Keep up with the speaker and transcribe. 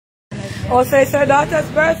Oh, so it's her daughter's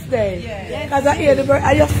birthday? Yes. Because I hear the birthday.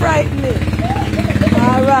 Are you frightened me?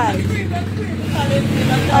 Alright.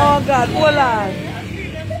 Oh God, hold on.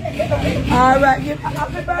 Alright,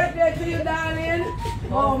 happy birthday to you, darling.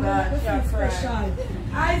 Oh man, this is special.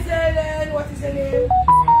 Hi Zayden, what is your name?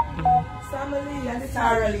 Sarah Lee, and this is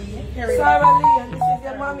Sarah Lee, and this is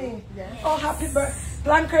your mommy. Yes. Oh, happy birthday.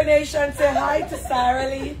 Planka Nation, say hi to Sarah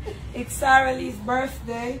Lee. It's Sarah Lee's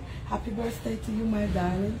birthday. Happy birthday to you, my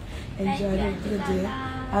darling. Enjoy the day.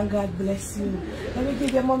 And God bless you. Let me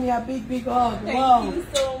give your mommy a big, big hug. Thank you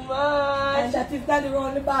so much. And that is daddy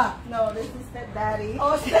around the back. No, this is stepdaddy.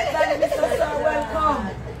 Oh, stepdaddy, Mr. Sir, welcome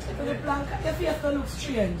to the Planka. Your face don't look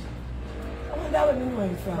strange. I wonder where you know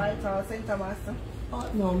him from. Right on St. Thomas. Oh,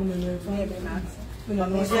 no, I don't know him from. Maybe not. I don't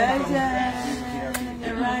know him.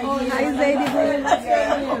 You're right. Oh, hi, Zadie. What's your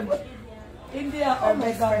name? India. Oh,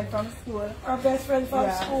 my God. Our best friend from school. Our best friend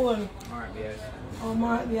from school. Oh,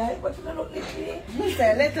 Mark, yeah. What you look like? He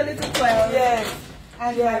said, little 12. Yes.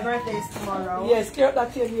 And my birthday is tomorrow. Yes, clear up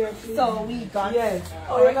that here, please. So we got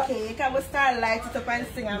our cake and we start light it up and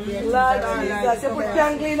sing and be Lord Jesus, you put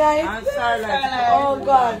candle in it? And starlight. Oh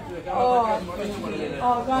God.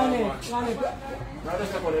 Oh, Granny.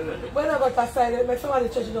 When I got aside, my somebody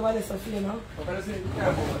church is over there, Sophia, you know?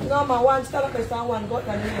 No, man, one stand up and one got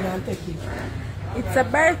that in and take it. It's a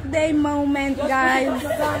birthday moment, guys.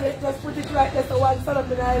 Just put it right there, so one stand up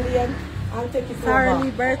in the alien.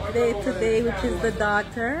 Sarah's birthday today, which is the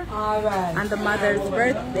daughter. Alright. And the mother's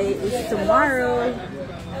birthday is tomorrow.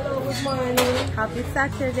 Hello, good morning. Happy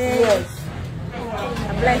Saturday. Yes.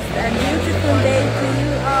 A blessed and beautiful day to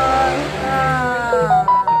you all.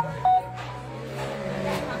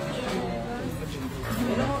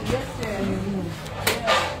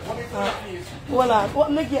 Hold on, what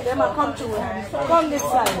me get them? I come through. Come this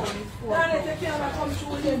side. Come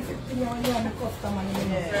through them 15 years customer.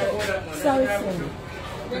 Sorry, sir.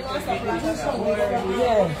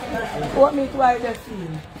 Yeah. What me to wipe the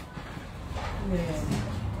field? Yes.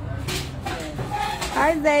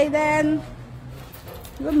 Hi, Zayden.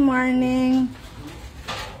 Good morning.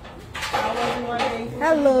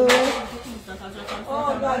 Hello.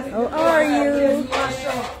 How are you?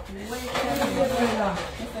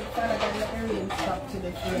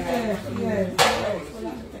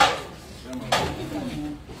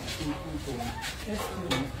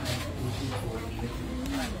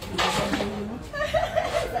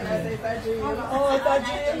 Oh, it's a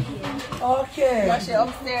dream. Okay. Was she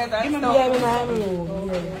upstairs and stuff? Yeah, in my room.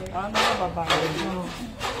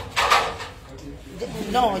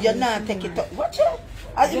 No, you're not taking it. Watch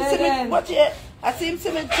it. I see him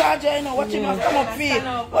sitting charger, you know. Watch him come up feet.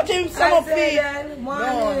 Watch him come up feet.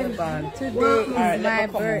 No, today is my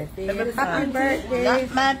birthday. Happy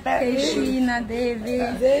birthday, Keishina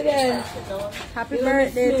David. Happy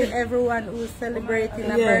birthday to everyone who's celebrating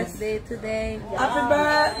a birthday today. Happy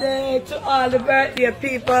birthday to all the birthday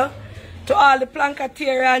people, to all the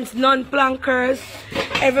Plankatarians, non-plankers,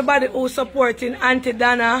 everybody who's supporting Auntie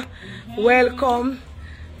Dana. Welcome.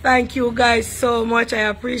 Thank you guys so much. I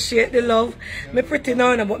appreciate the love. Me pretty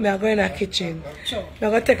now, but me are going to the kitchen. Sure. I'm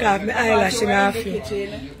going to take off my eyelash in half.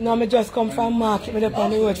 No, me just come from market. Me on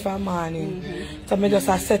the road from morning. So me just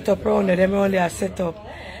a set up around there. Them only a set up.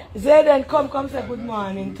 Zayden, come say good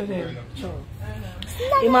morning to them. Sure.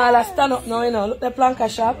 He might stand up now, you know. Look the Planka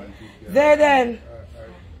shop. Zayden.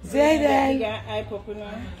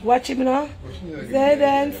 Watch him now.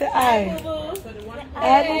 Zayden, say hi.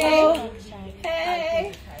 Hi, boo boo.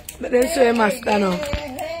 Hey. But then show him a stand up.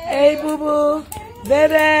 Hey, boo boo.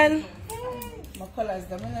 Zayden.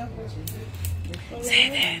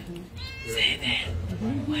 Zayden.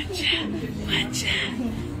 Watch out.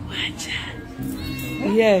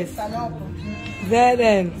 Yes.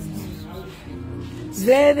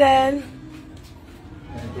 Zayden.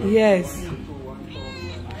 Yes.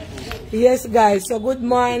 Yes, guys. So good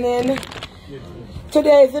morning.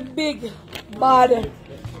 Today is a big, bad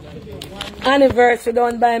anniversary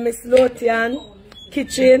done by Miss Lotian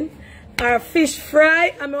Kitchen. Our fish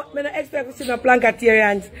fry. I'm not expect to see no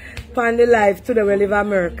Plankatarians on the life to the we live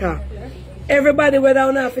America. Everybody whether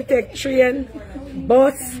or not to take train,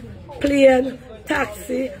 bus, plane,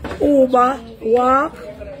 taxi, Uber, walk.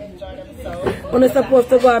 We're supposed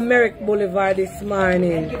to go to Merrick Boulevard this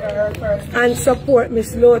morning and support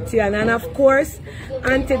Miss Lotian. And of course,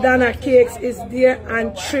 Auntie Dana Cakes is there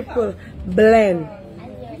and triple blend.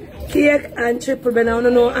 Cake and triple blend. I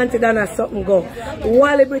don't know Auntie Dana something go.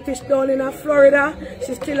 Wally British down in Florida,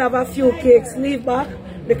 she still have a few cakes leave back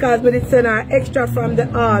because we did send her extra from the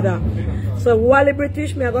order. So Wally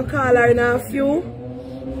British, me I go call her in a few.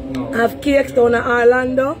 Have cakes down in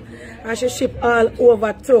Orlando and she ship all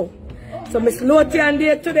over too. So Miss Lothian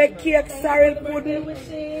there today, cake, sorrel pudding,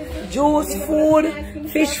 juice, food,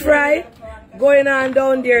 fish fry, going on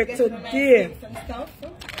down there today.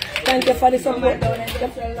 Thank you for the support.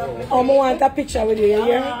 I want a picture with you,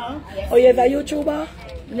 yeah? Oh, you're a YouTuber?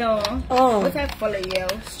 No. Oh. But I follow you.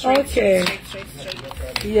 Okay.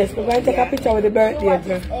 Straight. Yes, we're going to take a picture with the birthday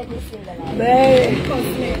girl.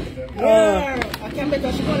 Yeah. I can't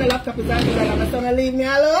bet she on the laptop is on I'm going to leave me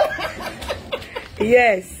alone.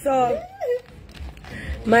 Yes, so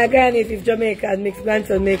my grandniece Jamaica Mixed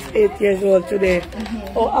Grandson makes 8 years old today.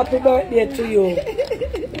 Oh, happy birthday to you.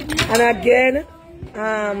 And again,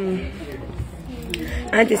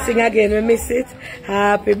 Auntie sing again, we miss it.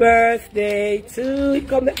 Happy birthday to you.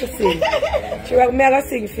 Come back to sing. She will make us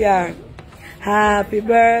sing for her. Happy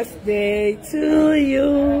birthday to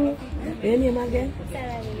you. What's your name again?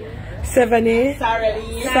 Sarah-Lee.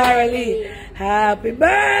 Sarah-Lee. Happy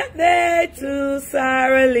birthday to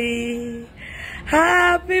Sarah-Lee.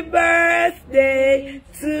 Happy birthday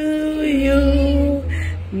to you.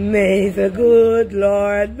 May the good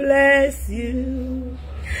Lord bless you.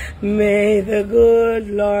 May the good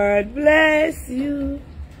Lord bless you.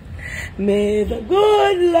 May the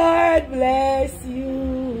good Lord bless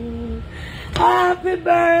you. Happy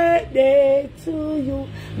birthday to you.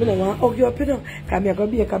 I don't want to hug you up, you know. Because I'm going to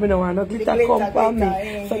be a glitter come for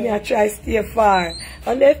me. So I try to stay far.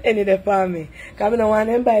 Unless any day for me. Because I don't want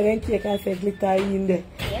them buy them cake and say glitter in there.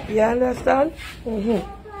 You understand?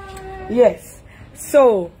 Yes.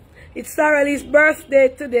 So, it's Sarah-Lee's birthday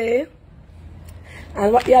today.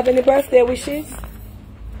 And what, you have any birthday wishes?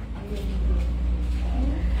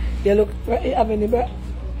 You look, you have any birthday?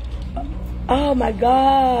 Oh my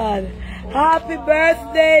God. Happy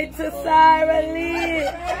birthday to Sarah-Lee.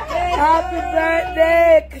 Happy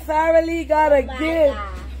birthday. Sarah-Lee got a gift.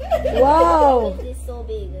 Wow.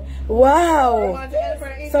 Wow.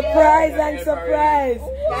 Surprise and surprise.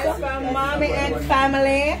 That's from Mommy and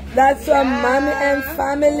Family. That's from Mommy and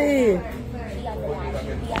Family.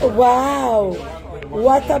 Wow.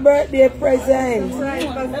 What a birthday present.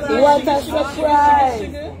 What a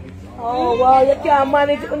surprise. Oh wow, you can't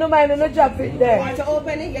manage. No mind, no drop it there. You want to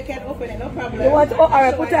open it? You can open it, no problem. You want to,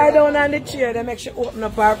 alright, put her down on the chair, then make sure you open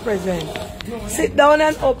up her present. Sit down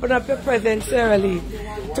and open up your present, Sarah-Lee.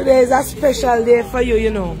 Today is a special day for you, you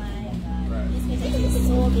know.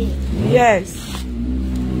 Yes.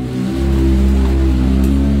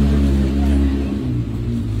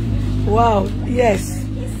 Wow, yes.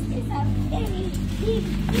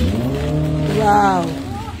 Wow.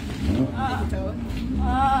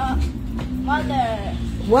 Mother.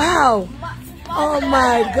 Wow. Oh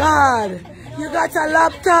my God. You got a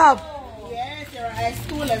laptop. Yes, you're a high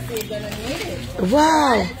schooler, so you're going to need it.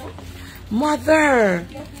 Wow. Mother.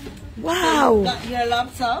 Wow. You got your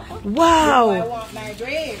laptop. Wow. I want my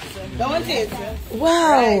grades, don't it?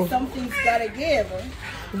 Wow. Right, something's got to give. Wow.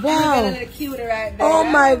 You got a little cutie right there. Oh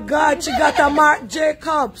my God. She got a Marc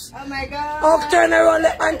Jacobs. Oh my God. Oh, turn around,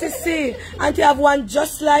 let Auntie see. Auntie have one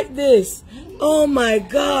just like this. Oh my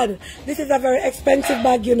God. This is a very expensive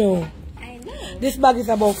bag, you know. I know. This bag is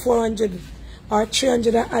about 400 or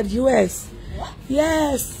 300 at US. What?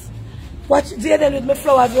 Yes. Watch Zayden with my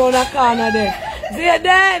flowers around the corner there.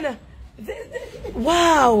 Zayden!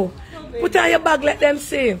 Wow. Put on your bag, let them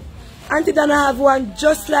see. Auntie Dana have one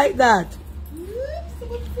just like that.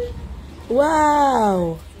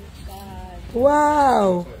 Wow.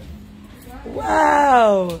 Wow.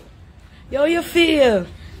 Wow. How you feel?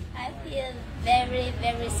 I feel very,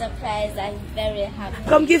 very surprised and very happy.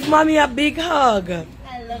 Come give mommy a big hug.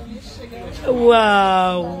 I love you, sugar.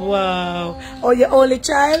 Wow, wow. Oh, your only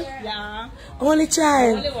child? Yeah. Only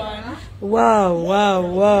child? Only one. Wow, wow,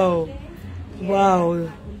 wow.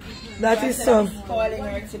 Wow. That is so. Calling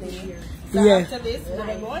her today. So Yes. after this, we're going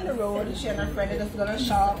to go on the road. She and her friend are just going to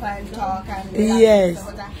shop and talk and Yes.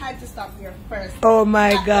 But I had to stop here first. Oh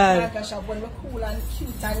my At the God. Planka shop when we're cool and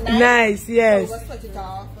cute and nice. Nice, yes. So we'll sweat it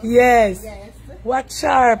off. Yes. Yes. What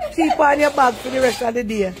sharp. Keep on your bag for the rest of the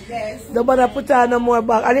day. Yes. Don't bother put on no more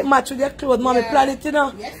bag. And it match with your clothes. Mommy plan it, you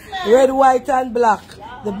know. Yes, ma'am. Red, white and black.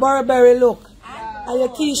 The Burberry look. And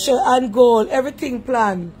your t-shirt and gold. Everything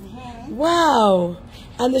planned. Wow.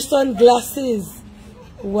 And the sunglasses.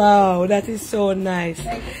 Wow, that is so nice.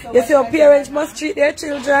 You see, your parents must treat their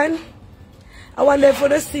children. I wonder if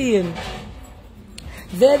the scene.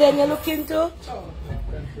 Zayden, you looking to?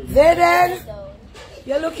 Zayden,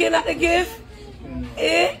 you looking at the gift?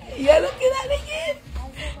 Eh? You looking at the gift?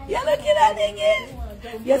 You looking at the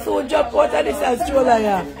gift? You so jump out of this and stroller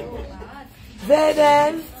here.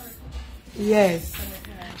 Zayden. Yes.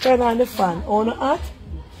 Turn on the fan. On the hot?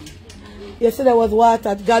 You see there was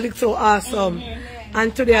water. God, it's so awesome.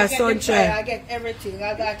 And today a sunshine. I get everything.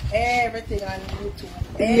 I got everything on YouTube.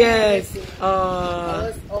 Yes. I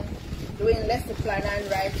was up doing lesson plan and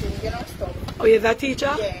writing, you know, stuff. Oh, you're a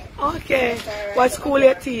teacher? Yeah. Okay. What school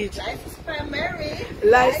you teach? License primary.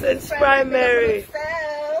 License primary.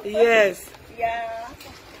 Yes. Yeah.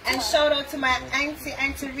 And shout out to my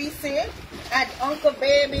Auntie Reese, and Uncle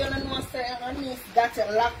Baby, you know, niece got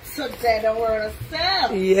it locked together for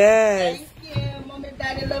herself. Yes. Thank you. Mommy,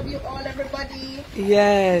 Daddy, love you all, everybody.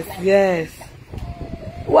 Yes, yes.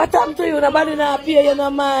 What happened to you? Nobody not pay you no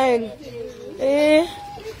mind. Eh?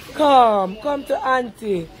 Come to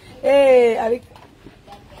Auntie. Hey,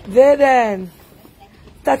 there then.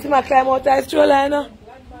 That's my climb out of stroller, you know?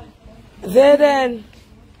 There then.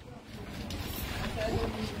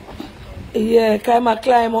 Yeah, climb up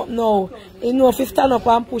now. You know if you stand up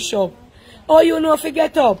and push up. Oh, you know if you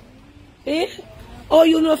get up. Eh? Oh,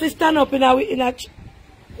 you know if you stand up in a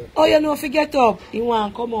oh, you know if you get up. You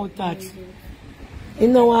want to come out that. You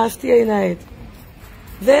know want to stay in it.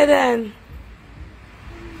 There then.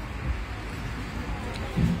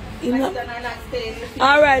 You know.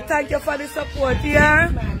 Alright, thank you for the support,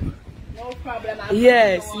 yeah? No problem.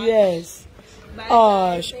 Yes, yes.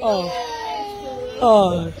 Oh.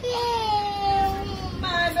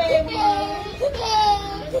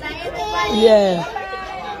 Yeah.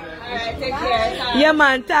 Alright, take care. Yeah,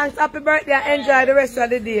 man. Thanks. Happy birthday. Enjoy the rest of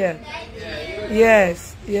the day.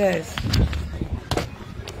 Yes, yes.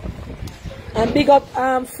 And big up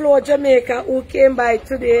Flo Jamaica who came by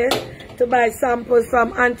today to buy samples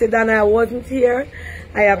from Auntie Dana. I wasn't here.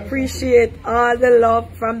 I appreciate all the love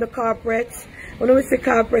from the corporates. When we say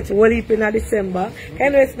corporates, we'll leap in December. I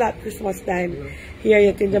know it's not Christmas time here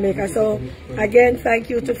yet in Jamaica. So again, thank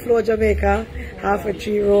you to Flo Jamaica, Half a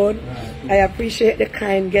Tree Road. I appreciate the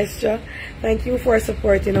kind gesture. Thank you for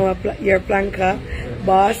supporting your Planka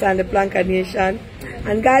boss and the Planka Nation.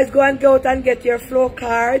 And guys, go and go out and get your Flo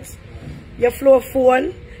cards, your Flo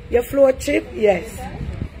phone, your Flo chip. Yes,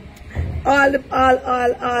 all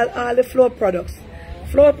the Flo products.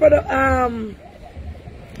 Flo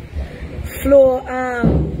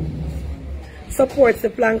supports the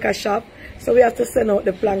Planka shop, so we have to send out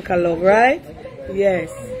the Planka love, right?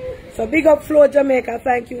 Yes. So big up Flo Jamaica.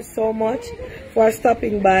 Thank you so much for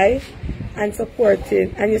stopping by and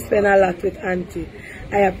supporting, and you spend a lot with Auntie.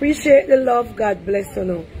 I appreciate the love. God bless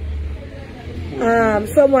you.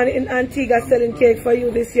 Someone in Antigua selling cake for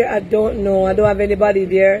you this year. I don't know. I don't have anybody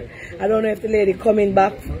there. I don't know if the lady coming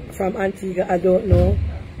back from Antigua. I don't know.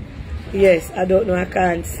 Yes, I don't know. I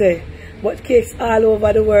can't say. But cakes all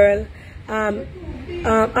over the world.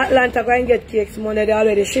 Atlanta go and get cakes Monday. They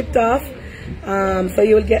already shipped off. So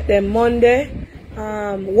you will get them Monday.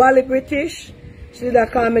 Wally British, she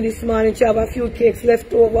did call me this morning. She have a few cakes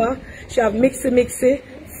left over. She have mixy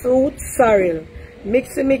fruit sorrel.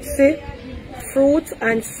 Mixy fruit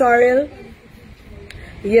and sorrel.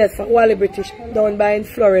 Yes, for Wally British down by in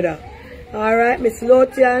Florida. Alright, Miss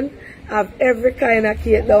Lotian have every kind of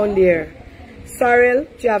cake down there. Sorrel,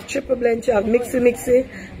 she have triple blend, she have mixy.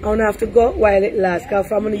 I don't have to go while it lasts. Because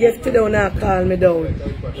from yesterday on, I call me down.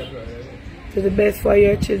 To the best for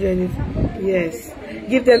your children. Yes.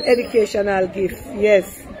 Give them educational gifts.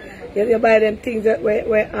 Yes. You buy them things that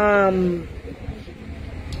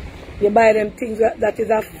you buy them things that is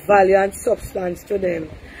of value and substance to them.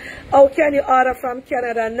 How can you order from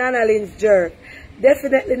Canada? Nana Lynn's Jerk.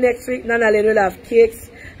 Definitely next week Nana Lynn will have cakes.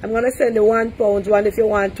 I'm going to send the £1 one. If you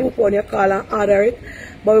want £2, you call and order it.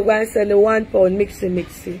 But we're going to send the £1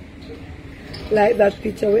 mixy. Like that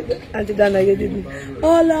picture with Auntie Dana, you didn't.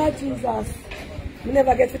 Oh Lord Jesus. We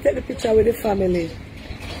never get to take the picture with the family.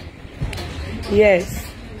 Yes.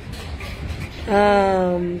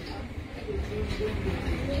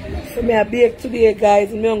 So me I bake today,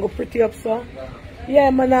 guys. Me go pretty up so.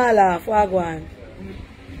 Yeah, manala for go on.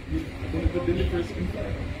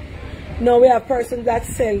 No, we have persons that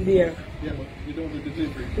sell there. Yeah, but you don't do the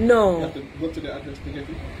delivery. No. You have to go to the address to get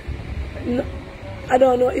it. No, I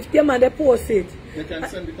don't know if them and they post it. They can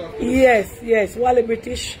send it off. Yes, Wally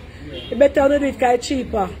British. Yeah. You better do it because it's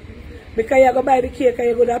cheaper. Because you go buy the cake and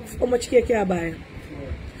you go to how much cake you buy.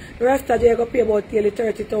 The rest of you go pay about nearly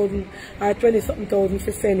 30,000 or 20-something thousand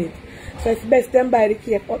to send it. So it's best them buy the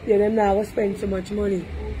cake up there, them now go spend so much money.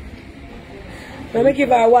 Let me give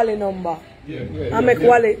her a Wally number. I make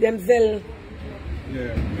Wally, them sell.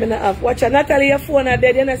 Yeah. Watch out, Natalie, your phone are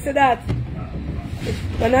dead, you know, see that?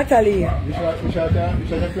 But Natalie.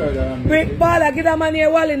 Paula, give them a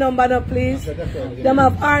Wally number now, please. Them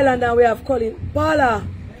have Ireland and we have Colin. Paula,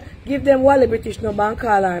 give them Wally British number and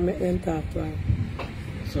call her and make them talk to her.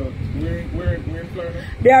 So, we're in Florida?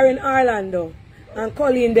 They are in Ireland though. And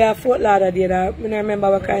Colleen there, Fort Lauderdale, I don't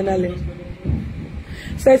remember what kind of link.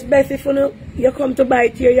 So it's best if you come to buy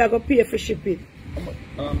it here, you have to pay for shipping.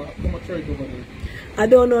 How much rate over there? I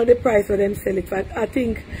don't know the price of them sell it for. I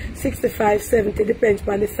think 65, 70, depends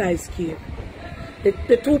on the size cake.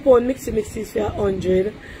 The 2 pound mixy is for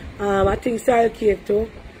 100. I think style cake too.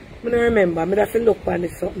 I don't remember. I have to look on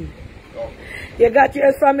it something. You got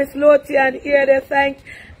yours from Miss Lotian here. They thank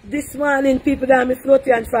this morning people that Miss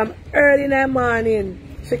Lotian from early in the morning.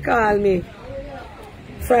 She called me.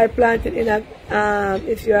 Fried plantain in a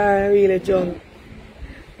if you are really young.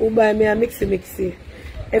 Who buy me a mixy.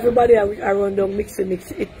 Everybody around down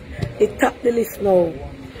mixy. It top the list now.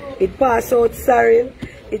 It pass out sorrel,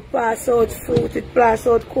 it pass out fruit, it pass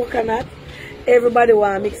out coconut. Everybody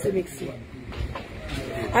want mixy.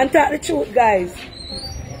 And tell the truth, guys.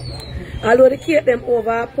 Although the cake them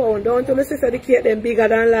over a pound, don't tell me sister the cake them bigger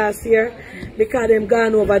than last year because them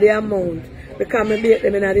gone over the amount. Because I bake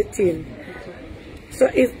them in the tin. So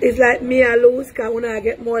it's like me I lose because when I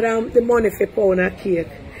get more than the money for pound of cake.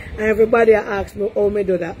 And everybody asks me how me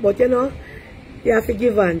do that. But you know, you have to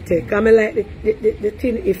give and take. I like the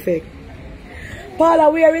tin effect. Paula,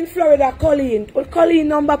 we are in Florida, Colleen. What Colleen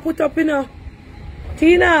number put up, you know?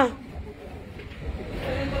 Tina?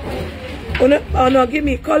 Oh no, give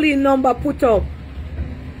me Colleen number put up.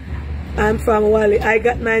 I'm from Wally. I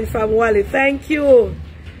got mine from Wally. Thank you.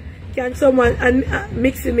 Can someone and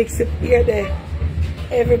mixy here there?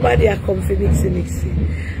 Everybody are come for mixy.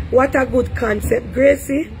 What a good concept,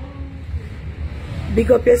 Gracie. Big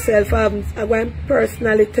up yourself. I'm going to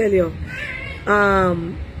personally tell you.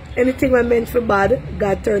 Anything I meant for bad,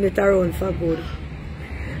 God turn it around for good.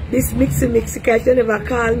 This mixy, because you never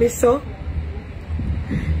call me so,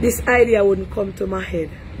 this idea wouldn't come to my head.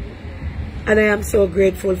 And I am so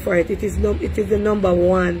grateful for it. It is the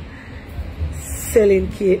 #1 selling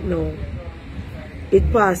cake now.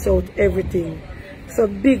 It passed out everything. So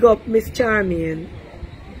big up Miss Charmian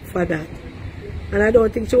for that. And I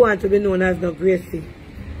don't think she wants to be known as no Gracie.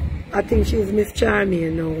 I think she's Miss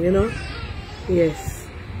Charmian now, you know? Yes.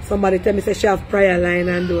 Somebody tell me say she have prayer line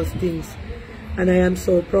and those things. And I am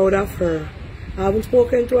so proud of her. I haven't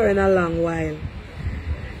spoken to her in a long while.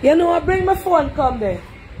 You know, I bring my phone, come there.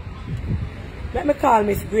 Let me call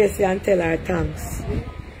Miss Gracie and tell her thanks.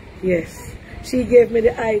 Yes. She gave me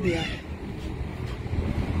the idea.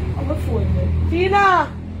 My phone there.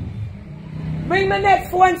 Tina! Bring my next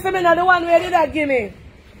phone for me, not the one where did that give me?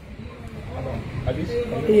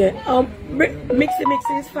 Yeah.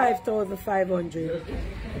 Mixy is 5,500.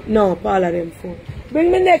 No, Paula them phone.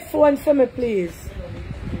 Bring my next phone for me, please.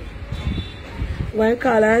 When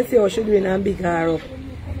call her and see how she doing and big her up.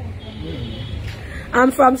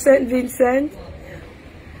 I'm from St. Vincent.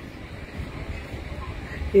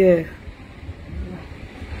 Yeah.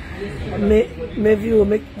 Me view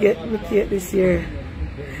me get me cake this year.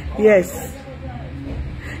 Yes.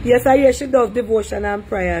 Yes, I hear she does devotion and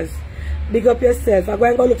prayers. Big up yourself. I'm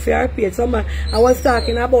going to go look for her page. I was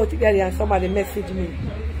talking about it earlier and somebody messaged me.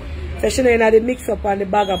 So she don't know the mix up and the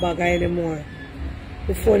bagger anymore.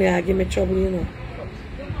 The phone here give me trouble, you know.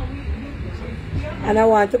 And I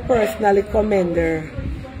want to personally commend her.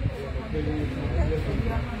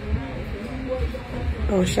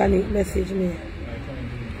 Oh, Shani messaged me.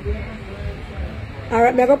 Alright,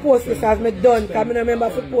 I'm going to post this as I'm done because I don't remember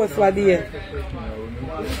to post what day.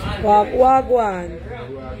 Wagwan.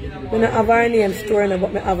 I don't have her name store now,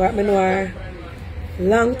 but I know her.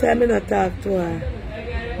 Long time I don't talk to her.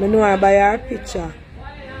 I know her by her picture.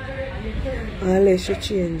 Unless she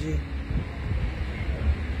change it.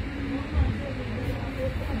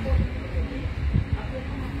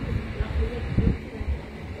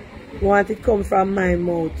 Want it come from my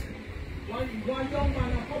mouth.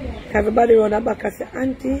 Everybody run the back and say,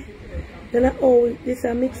 Auntie, then this is a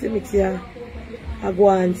mixy here. I go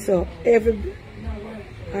on, so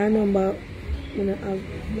I number, you know,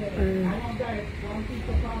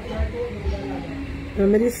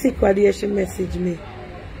 when I did sick one day, she messaged me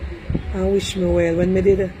and wish me well. When I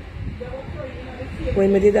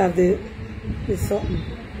did have the something.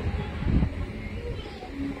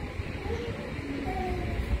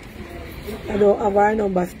 I don't have her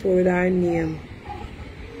number stored with her name.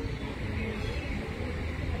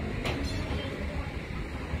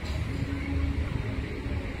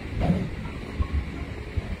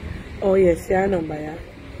 Oh yes, your number, yeah.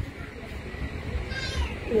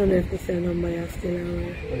 I don't know if this your number is still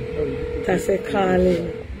around. That's a calling.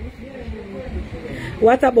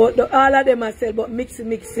 What about all of them I said but mixy?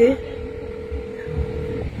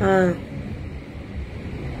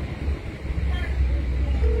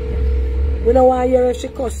 We don't want to hear if she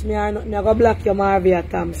cuss me or nothing. I'm going to block your Marvia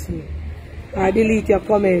Thompson. or delete your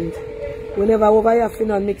comment. Whenever over your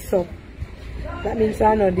phone mix up. That means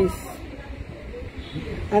I know this.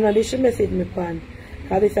 I know this should message me pan.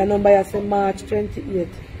 Because this is a number I say March 28,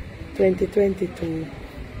 2022.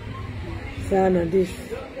 So I know this.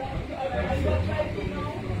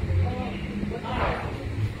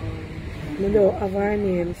 I don't have our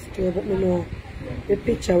names too, but I know the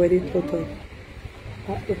picture where they put up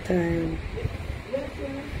at the time.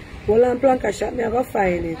 Well, on Planka shop, I'm going to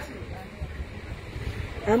find it.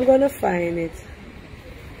 I'm going to find it.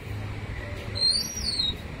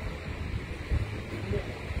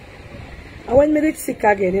 I went me did sick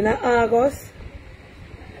again in August.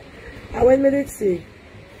 I went me did sick.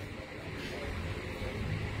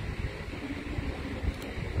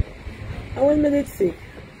 I went me did sick.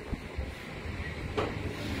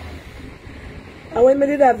 I went me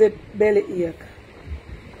did have the belly ache.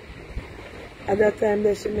 At that time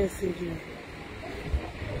they should message me.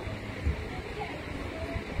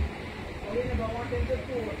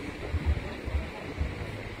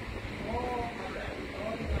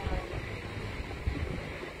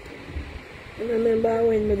 I remember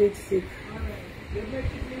when I did sick.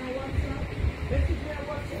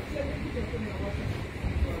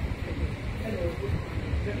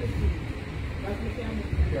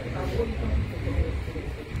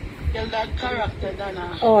 That character,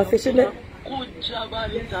 Dana. Oh, so she did. Good job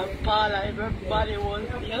on it, Paula. Everybody was,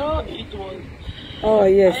 you know, it was. Oh,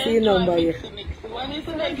 yes, see number, yeah. When it's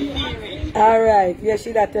like serious. Alright, yeah,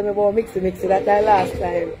 she that tell me about mixy. That the last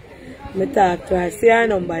time I talked to her. See her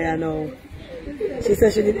number, you know. She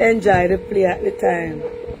said she did enjoy the play at the time.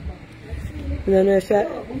 You know,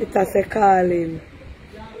 it was a calling.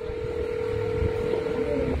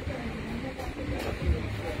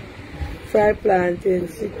 Fried plantain,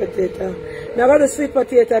 sweet potato. Now I got the sweet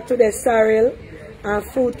potato to the sorrel and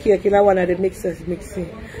fruit cake in one of the mixing.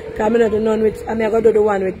 Because I'm not the none with, I got to do the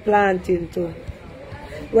one with plantain too.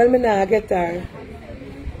 Well, I now get her.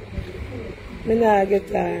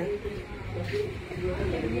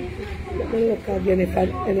 Let me look again if I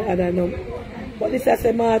any other number. But this is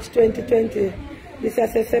a March 2020. This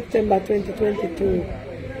is a September 2022.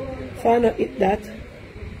 So I not eat that.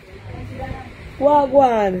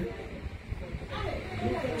 Wagwan.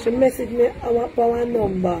 She messaged me our power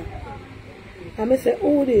number. And I say,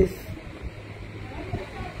 who this?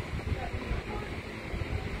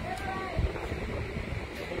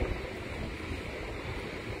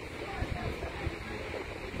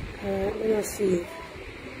 Alright, let me see.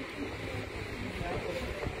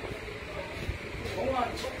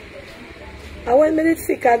 I went me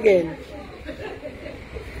sick again.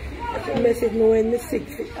 She messaged me when me sick,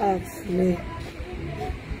 she asked me.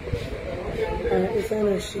 It's on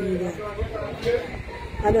a sheet.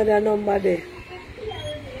 Another number there.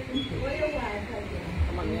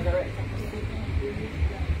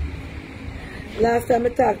 Last time I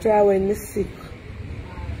talked to her when me sick.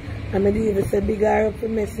 And I even said big her up to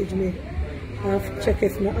message me. And check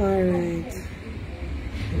if I'm alright.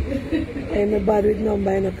 I'm bad with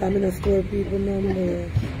number, you know, because I don't store people number.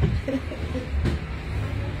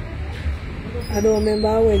 I don't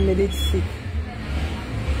remember when I did sick.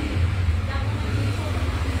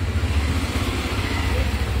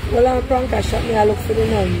 Well, on Planka shop, I look for the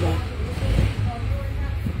number.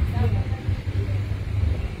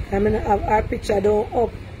 I'm going to have our picture down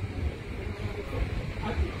up.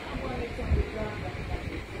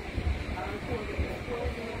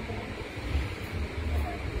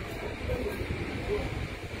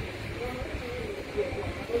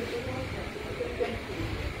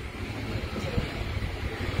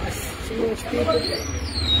 Too much people.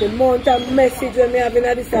 The amount of message when I have in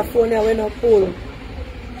this phone, I went up pull.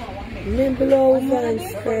 Me blouse and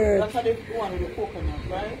skirt.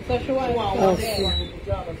 So she wants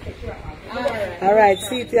Alright,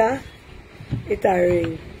 see it, yeah? It a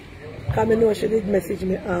ring. Because I know she did message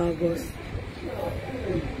me August.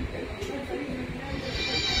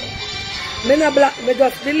 Me not black, me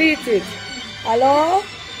just delete it. Hello?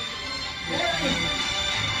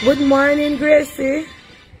 Good morning, Gracie.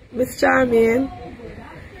 Miss Charmaine.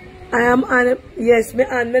 I am on, yes, me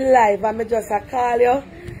on me live and me just a call you.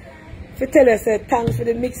 To tell you, say, thanks for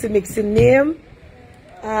the mixing name.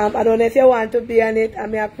 I don't know if you want to be on it,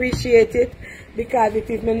 and I appreciate it because it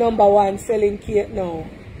is my #1 selling cake now.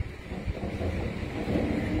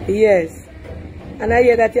 Yes. And I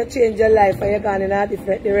hear that you changed your life and you're gone in a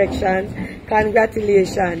different direction.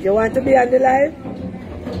 Congratulations. You want to be on the live?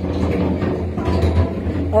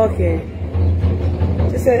 Okay.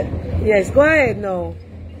 She said, yes, go ahead now.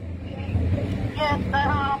 Yes,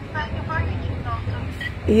 thank you for reaching out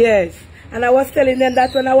to me. Yes. And I was telling them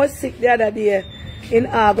that when I was sick the other day, in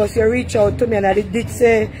August you reach out to me and I did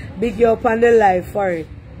say big you up on the live for it.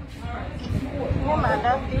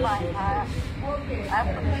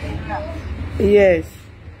 Yes.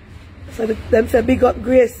 So them say big up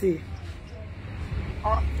Gracie.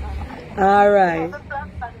 Alright.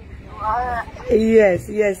 Yes,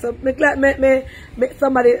 yes. So me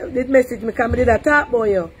somebody did message me come did a talk about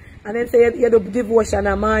you. And then say you do devotion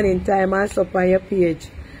a morning time and stuff on your page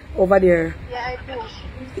over there. Yeah, I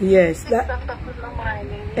do. Yes.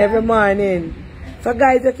 Every morning. So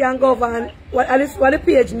guys you can go over and what the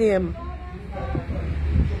page name?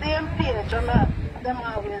 Same page, them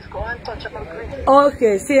always go Untouchable Gracie.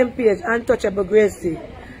 Okay, same page, Untouchable Gracie.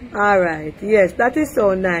 Alright, yes, that is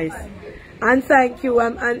so nice. And thank you.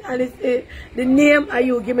 And it's, the name,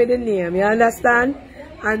 you give me the name, you understand?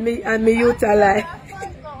 And me utilize.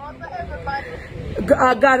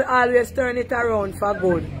 God always turn it around for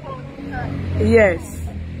good. Yes.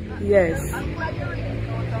 Yes.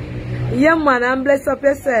 Yeah, man, and bless up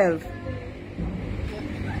yourself.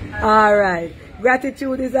 Alright.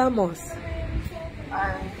 Gratitude is a must.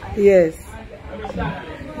 Yes.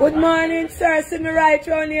 Good morning, sir. See me right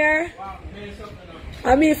round here.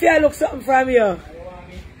 I mean, if you look something from you.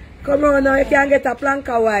 Come on now, you can get a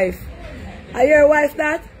Planka wife. Are your wife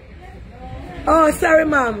that? Oh, sorry,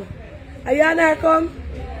 ma'am. Are you on her come?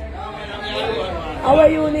 How are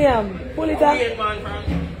you name? Pull it up.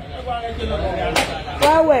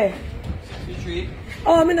 Where way?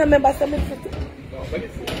 Oh, I don't remember something.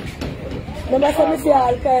 Remember see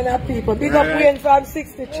all kind of people. Big up Wayne from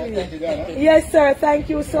 63. Yes, sir. Thank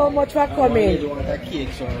you so much for coming.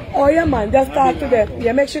 Oh, yeah, man. Just talk to them.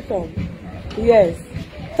 Yeah, make sure come. Yes.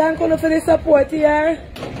 Thank you for the support here.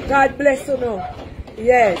 God bless you now.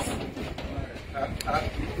 Yes.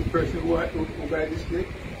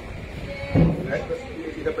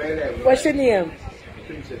 What's your name?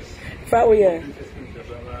 Princess. From where?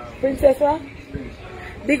 Princess what?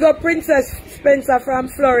 Big up Princess Spencer from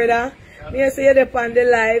Florida. Me say you're up on the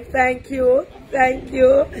live. Thank you. Thank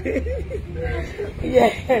you.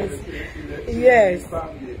 Yes. Yes.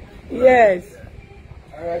 Yes.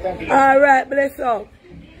 Alright, bless up.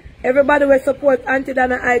 Everybody will support Auntie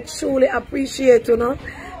Dana. I truly appreciate you know.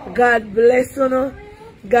 God bless you know.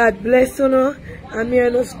 God bless you know. I'm here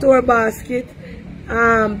in a store basket.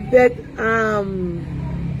 Bed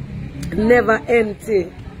never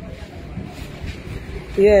empty.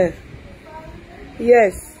 Yeah.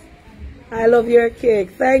 Yes. I love your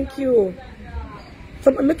cake. Thank you.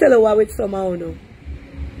 So, let me tell you what with somehow no.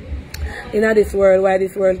 In this world, why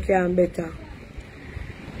this world can better.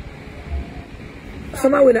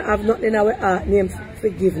 Somehow we don't have nothing in our heart named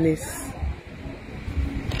forgiveness.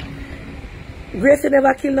 Gracie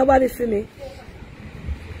never kill nobody for me.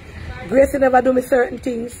 Gracie never do me certain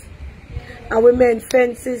things. And we mend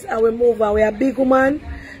fences and we move on. We are big woman,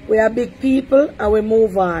 we are big people and we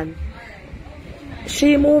move on.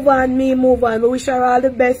 She move on, me move on. We wish her all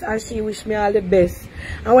the best and she wish me all the best.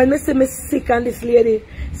 And when I see me sick and this lady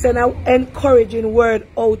send an encouraging word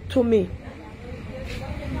out to me.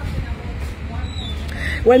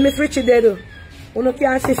 When Miss Richie dead, you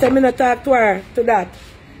can't see, so I not talk to her to that.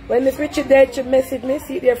 When Miss Richie dead, she messaged me,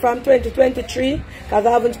 see there from 2023, because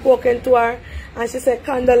I haven't spoken to her. And she said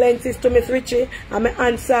condolences to Miss Richie, and I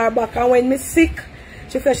answer her back. And when me sick,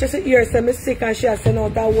 she said she hear say me sick and she has sent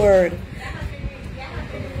out a word.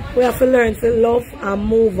 We have to learn to love and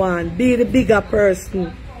move on. Be the bigger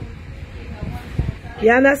person.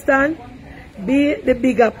 You understand? Be the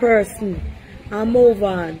bigger person and move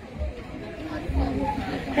on.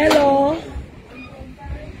 Hello.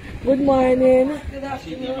 Good morning.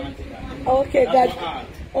 Okay, God.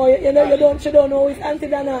 Oh, you know you don't know who is Auntie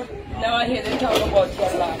Dana? Now I hear them talk about you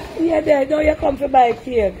a lot. Yeah, there. Don't you come to buy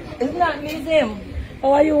cake? It's not me, them.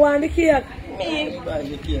 How are you want the cake? Me.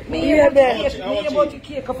 Me about the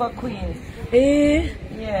cake of a queen. Eh?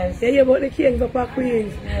 Yes. Yeah, you about the cake of a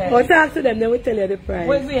queen. Yes. Or talk to them, then we tell you the price.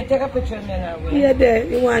 Wait, take a picture of me now. Yeah, there.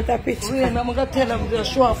 You want a picture? Wait, I'm going to tell them to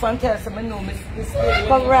show off and tell them I know Miss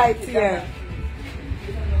Come right here.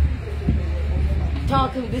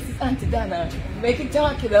 Talking, this is Auntie Dana. Make it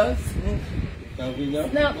talk, you know.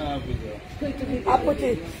 No. I put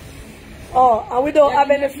it. Oh, and we don't have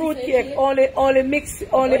any fruit cake. Only mix,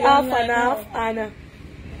 only half and half. And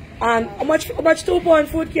how much 2 pound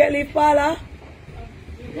fruit cake leave, Paula?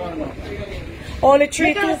 Only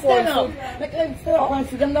 3 2 pound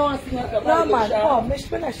food. No man, oh,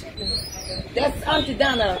 that's Auntie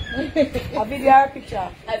Dana. A video picture.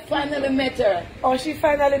 I finally met her. Oh, she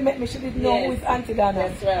finally met me. She didn't know who is Auntie Dana.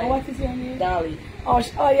 That's right. And what is your name? Dolly. Oh,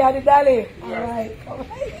 yeah, the Dolly. Yes. All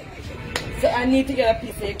right. So I need to get a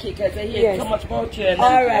piece of your cake because I hear so much about you. And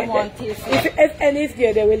All right. I want to taste it. If any is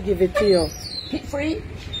there, they will give it to you. Pit free?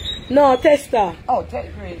 No, tester. Oh,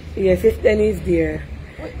 free. Yes, if any is there.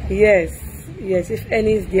 Yes, if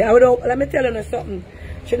any is there. Let me tell you something.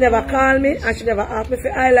 She never call me and she never ask me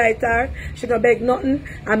for highlight her. She don't beg nothing.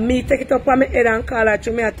 And me take it up on my head and call her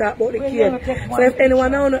to me and talk about the cake. So if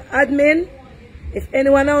anyone on admin, if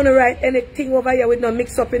anyone want to write anything over here with no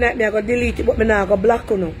mix up in it, me I go delete it, but me now go block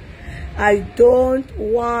you. I don't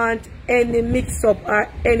want any mix up or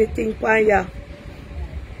anything for you.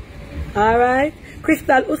 Alright?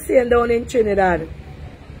 Crystal Hussein down in Trinidad.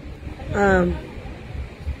 No,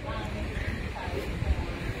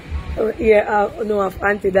 of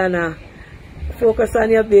Auntie Dana. Focus on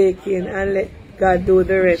your baking and let God do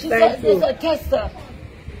the rest. Thank you. She's a tester.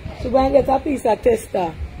 So go and get a piece of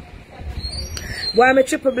tester. While my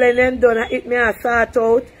triple blend them done, I eat me a sort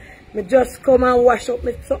out. Me just come and wash up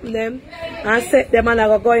me something them and set them and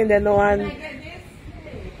I go in there now and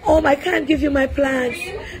I can't give you my plants.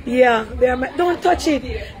 Yeah, they are don't touch it.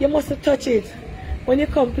 You mustn't touch it. When you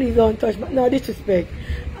come, please don't touch. No disrespect.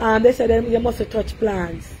 They said you mustn't touch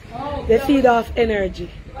plants. They feed off energy.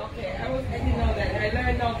 Okay, I didn't know that. I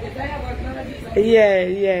learned now because I have none of these.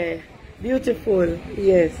 Yeah. Beautiful.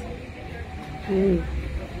 Yes.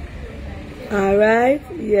 Alright,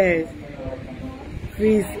 yes.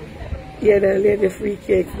 Please, the lady free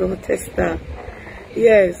cakes, don't test that.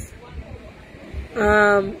 Yes.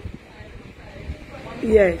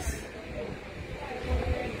 Yes.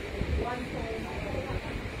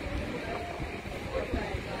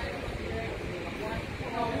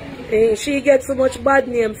 She gets so much bad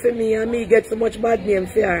name for me and me get so much bad name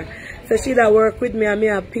for her. So she that work with me and me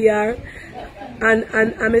a PR and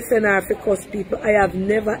I'm a send her for cuss people. I have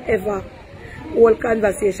never ever whole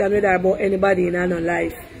conversation with her about anybody in her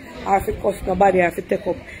life. Or for cuss nobody or for take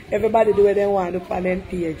up. Everybody do what they want up on them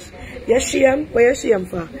page. You shame? What you shame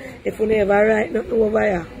for? If you never write nothing over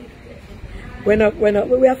here. We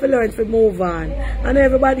have to learn to move on. And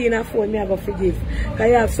everybody in a phone me I go forgive. Because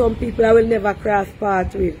you have some people I will never cross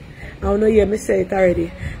path with. I don't know hear me say it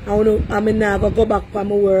already. I'm not going to go back for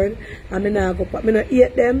my word. I'm not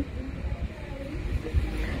hate them.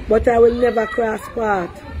 But I will never cross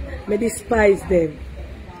path. I despise them.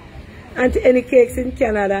 And any cakes in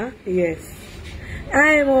Canada? Yes.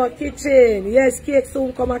 I'm out kitchen. Yes, cakes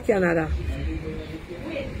soon come to Canada.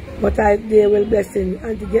 But they will bless him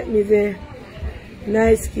and to get me the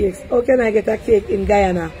nice cakes. How can I get a cake in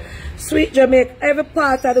Guyana? Sweet Jamaica. Every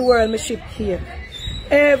part of the world me ship cake.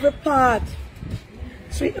 Every part.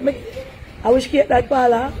 Sweet. I wish cake like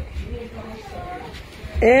Paula.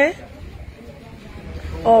 Eh?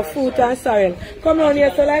 Oh, fruit and sorrel. Come on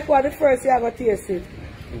here, so like what the first you have to taste it?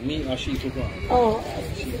 Me or she took on. Oh.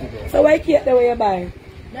 So why cake the way you buy?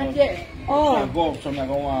 Not yet. Oh. I go up, so I'm not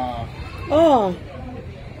going to Oh.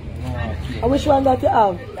 And which one that you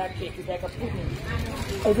have? That cake is like a pudding.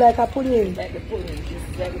 It's like a pudding. Like the pudding.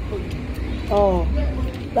 It's like a pudding. Oh.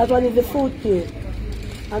 That one is the fruit cake.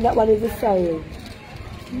 And that one is the sorrel.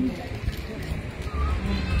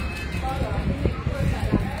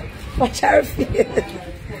 Watch our face.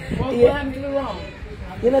 What Yeah. I'm doing wrong?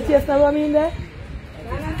 You not taste no rum in there?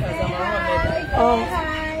 Oh.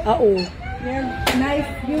 Nice,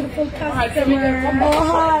 beautiful customer. Oh,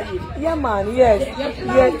 hi. Yeah, man, yes.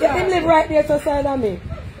 Yes. Him live right there to the side of me.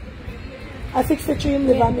 At 63, him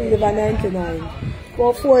live on me, live at 99.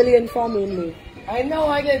 For 4 lane from him live. I know,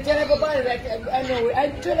 I can tell everybody that I know. I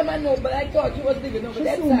told him I know, but I thought you was living over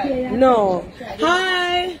that side. No.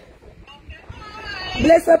 Hi.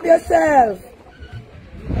 Bless up yourself.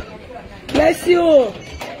 Bless you.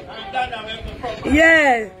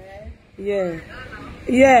 Yes. Yeah.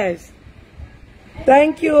 Yes.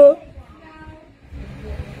 Thank you.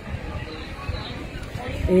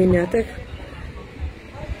 You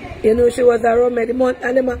know she was a rum the month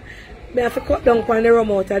and them I have to cut down on the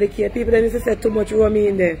rum out of the cake. People then used to say too much rum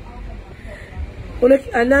in there.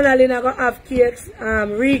 And Nana Lina gonna have cakes.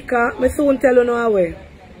 Rika, I soon tell you now where.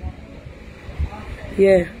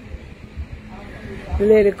 Yeah. The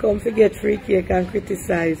lady come to get free cake and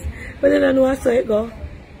criticize. But then I know I saw it go.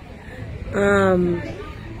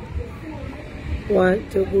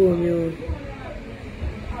 Want to go you.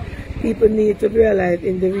 People need to realize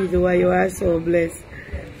in the reason why you are so blessed.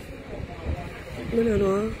 I don't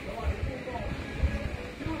know.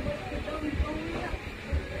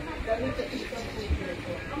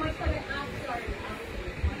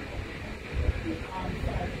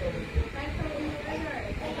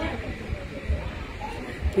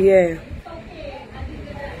 Yeah.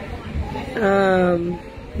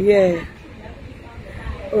 Yeah.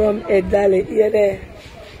 Rum Edali, yeah there.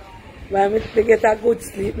 But I get a good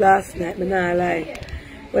sleep last night, I not lie.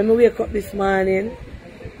 When I wake up this morning,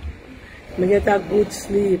 I get a good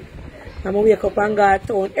sleep. And I wake up and go to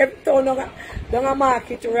town. Every town down a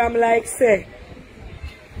market where I'm like, say,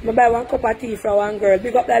 I buy one cup of tea from one girl.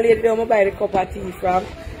 Big up that lady there, I buy the cup of tea from.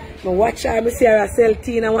 I watch her, I see her sell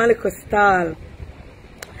tea in one little stall.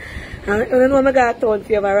 And I know I go to town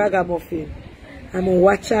for a ragamuffin. I'm going to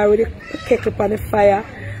watch her with the kettle on the fire.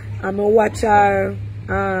 I'm going to watch her,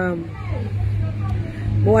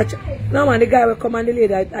 no man, the guy will come and the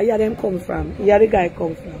lady, I hear them come from. Here the guy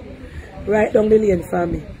come from. Right down the lane for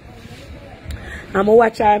me. I'm going to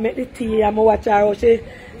watch her make the tea. I'm going to watch her how she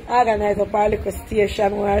organize up her little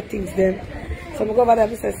station where her things them. So I go over there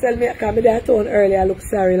and say, sell me, because I there town early, I look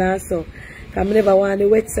sorry and so. Because I never want the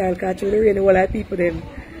wet soil, because through the rain, all the people them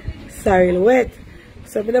sorry wet.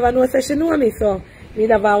 So I never know if she know me, so I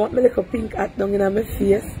never want my little pink hat down in my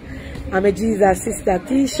face. And my Jesus Sister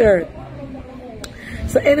t-shirt.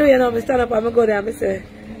 So anyway, you know, I stand up and I go there and I say,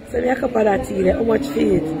 send me a cup of that tea there, how much for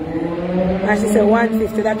it? And she said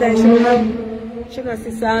 150. That time she not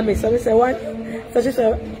see me. So I said, what? So she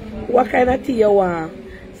said, what kind of tea you want?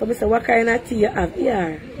 So I said, what kind of tea you have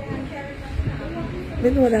here? I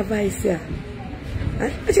know that voice here.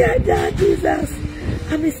 And she said, Jesus,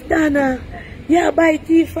 I'm Miss Dana. You buy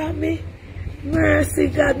tea for me? Mercy,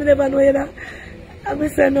 God, I never know that. And I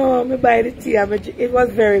said, no, I buy the tea. It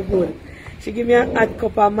was very good. She give me a hot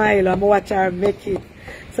cup of Milo. I'm watch her make it.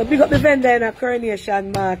 So big up the vendor in a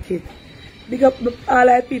Coronation Market. Big up all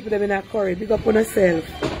the people that in a curry. Big up on herself.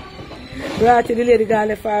 Right to the lady that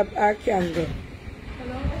left her candle.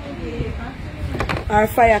 Our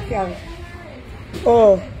fire candle.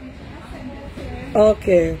 Oh.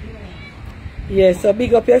 Okay. Yes, so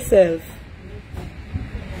big up yourself.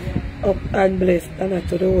 Up and blessed and not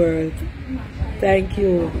to the world. Thank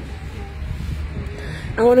you.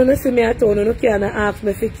 I want to see me at home, you can't ask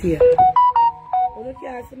me for care. You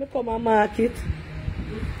can't see me come to market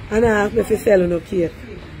and ask me for sell no cake.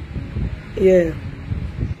 Yeah.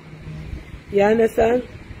 You understand?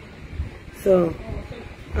 So,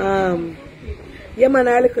 yeah man,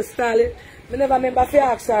 I like a style. I never remember to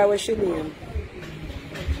ask her what she name.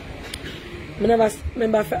 I never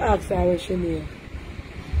remember to ask her what she name.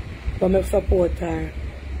 But I support her.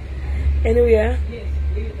 Anyway,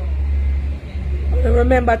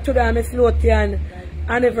 remember today I'm Slotian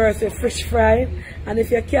anniversary fish fry. And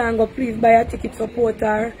if you can go, please buy a ticket, support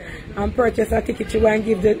her and purchase a ticket. You go and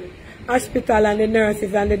give the hospital and the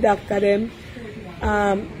nurses and the doctor them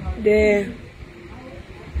the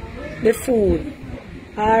food.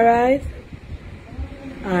 Alright?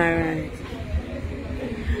 Alright.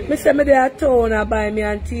 I say me there at town and buy me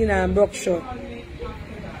and Tina and Brookshot.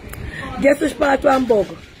 Guess which part one bug?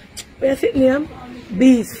 Where you sitting here?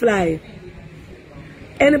 Bees fly.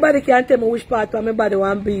 Anybody can tell me which part of my body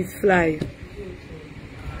want bees fly?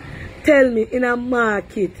 Tell me in a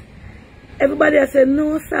market. Everybody has said,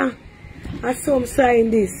 no sir. I saw some sign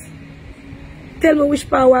this. Tell me which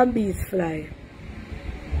part want bees fly.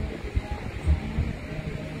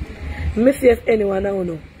 Me see if anyone I don't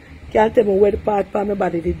know can tell me where the part of my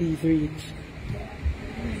body the bees reach.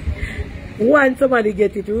 Once somebody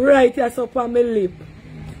get it right here up on my lip.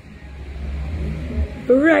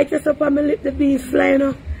 Right just up on my lip, the bees flying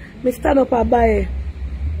up. I stand up and buy.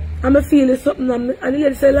 And I feel something. And the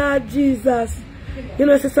lady say, Lord Jesus. You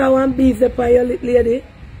know, she saw one bees up on your lip, lady.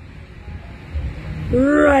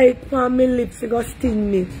 Right on my lips, it go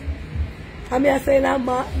sting me. And I say,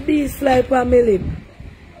 nah, bees fly upon my lip.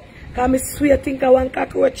 Because I swear, think I want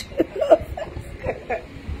cockroach. And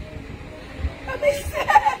I say,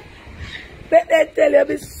 but they tell you,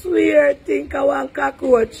 I swear, think I want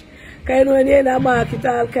cockroach. Because you know when you're in the market,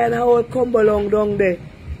 all kind of old come along down there.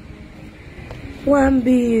 One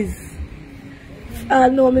bees. I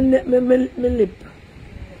know my lip.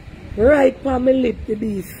 Right on my lip, the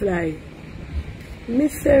bees fly.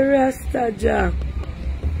 Mr. Rasta Jack.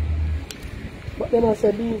 But them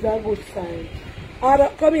say bees are a good sign.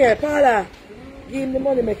 Come here, Paula. Give him the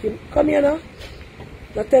money, make him. Come here now.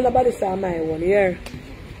 Now tell nobody it's my one here.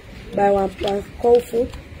 Buy one cow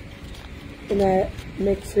food. And I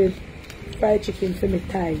mix with fried chicken for me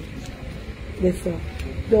Thai. Yes, sir.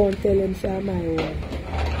 Don't tell him it's my one.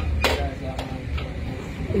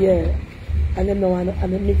 Yeah. And then no, and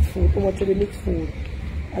the mixed food. How much of the mixed food?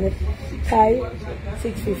 And the Thai,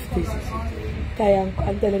 $6.50. Thai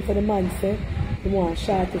and tell him for the man, say, you want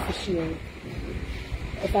shorty for share.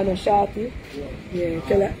 If I'm not shorty, yeah,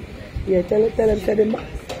 tell him, say the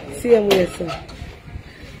same way, sir.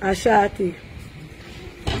 A shorty.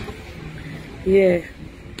 Yeah.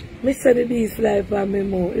 Me say the bees fly for me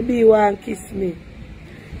more. The bee want kiss me.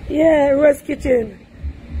 Yeah, Rose Kitchen.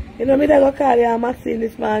 You know me that go call you Maxine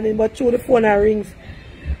this morning, but through the phone and rings.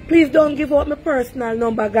 Please don't give out my personal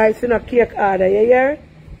number, guys, for no cake order, you hear?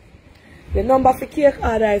 The number for cake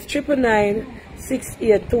order is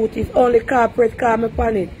 999-682. If only corporate call me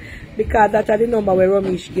upon it. Because that's the number where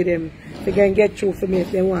Ramesh give them. They can get through for me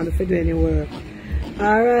if they want me to do any work.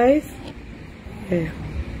 Alright? Yeah.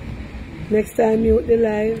 Next time, mute the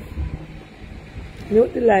live.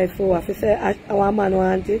 Mute the live for what? If you say, our man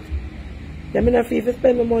want it. Then I don't feel if you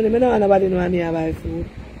spend my money, I don't want nobody know me to buy food.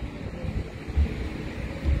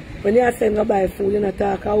 When you say go buy food, you don't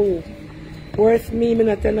talk a who. Worse me, I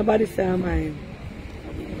don't tell nobody say I'm mine.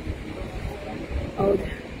 Out.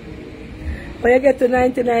 When you get to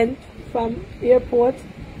 99 from airport,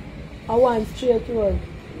 I want straight road.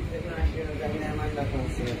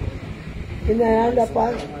 In the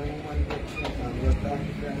underpass?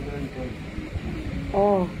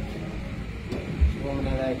 Oh.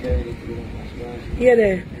 Yeah,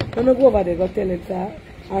 there. Let me go over there, go tell it, sir.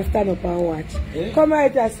 I'll stand up and watch. Yeah? Come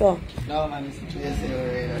right here, sir. No, man, it's situation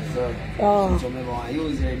already, so. Oh. So, I want to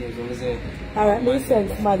use your name, so I say. Alright, me send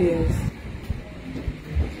somebody else.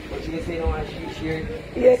 What you say, you want to share?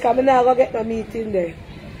 Yeah, because I'm not going to get no meeting there.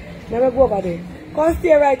 Let me go over there. Come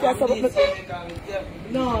stay right here, so.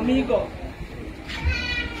 No, me go.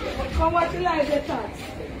 Come watch the live, the tax.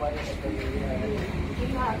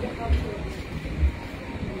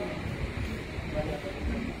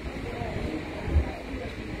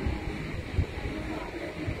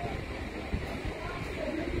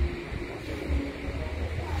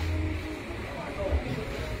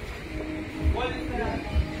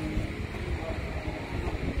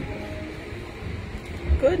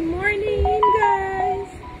 Good morning, guys.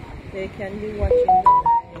 They can be watching the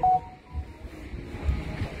live.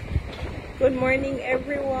 Good morning,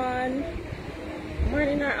 everyone.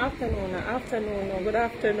 Morning or afternoon? Afternoon or good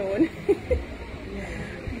afternoon.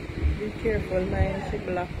 Be careful, man. She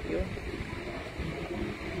blocked you.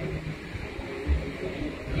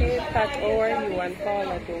 Hey, Pat, how are you? And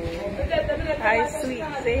Paula doing? Hi, sweet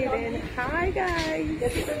Zayden. Hi, guys.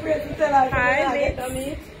 Hi,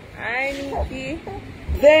 Mitch. Hi, Nikki.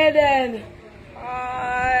 Zayden.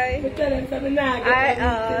 Hi.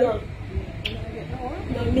 Hi,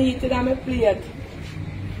 no meeting on my plate.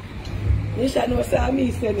 You should know say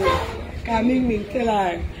me saying it. Because Ming tell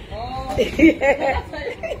her.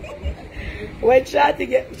 When she try to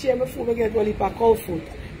get share my food, I get one heap of cow food.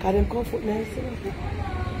 Because them cow food nice, you know.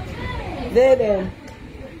 Zayden.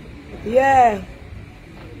 Yeah.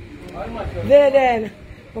 Zayden.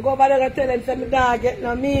 I go over there and tell them, say, I don't get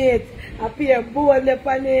no meat. I pay a bowl on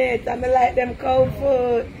it. And I like them cow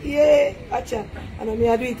food. Yeah. Watch out. And I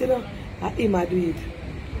do it, you know. And him I do it.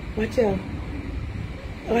 Watch out.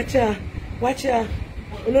 Watch out. Watch out.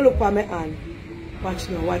 You don't look at my hand. Watch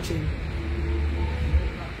now. Watch him.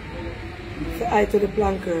 Say hi to the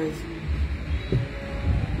plankers.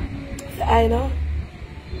 Say hi now.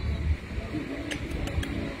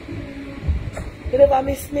 You never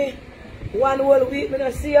miss me. One whole week, I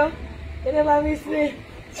don't see you. You never miss me.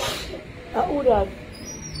 Who that?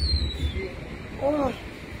 Oh.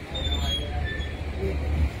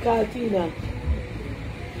 Cartina.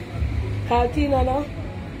 Cartina, no?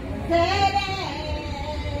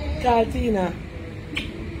 Cartina.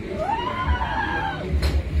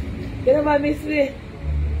 You never miss me?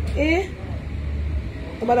 Eh?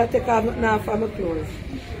 I'm going to take off now from my clothes.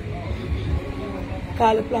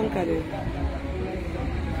 Call the Planka then.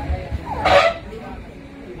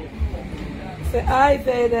 Say hi,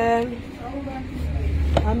 Zayden.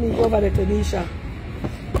 And me go over there to Nisha.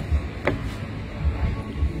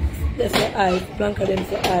 They say hi. Planka them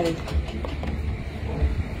say hi.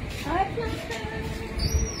 Hi, Planka.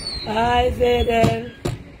 Hi, Zayden.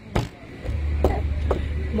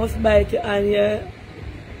 Must bite you on your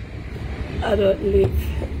adult lip.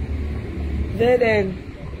 Zayden.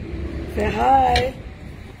 Say hi.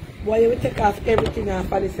 Boy, you will take off everything off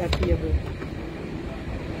of this table.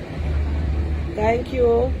 Thank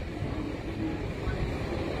you.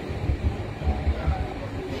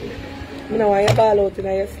 I know why you ball out in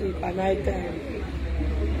your sleep at night time.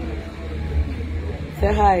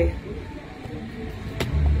 Say hi.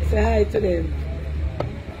 Say hi to them.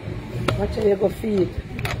 Watch how you go feed.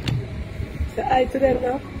 Say hi to them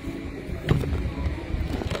now.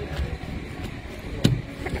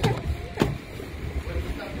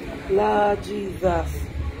 Lord Jesus.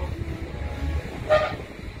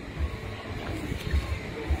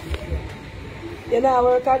 You know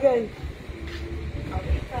work again?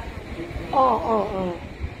 Oh.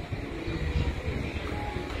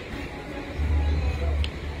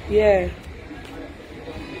 Yeah.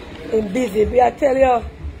 I'm busy, but I tell you,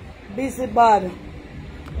 Busy bad.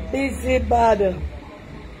 Busy bad.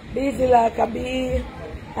 Busy like a bee.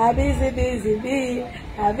 A busy bee.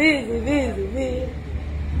 A busy bee.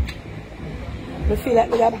 I feel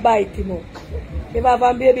like I bite him up. If I have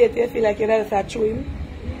a baby, I feel like you just chew him.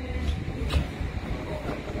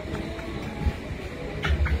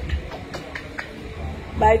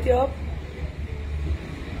 Bite you up.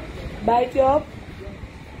 Bite you up.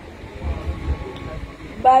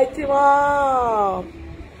 Bite him up.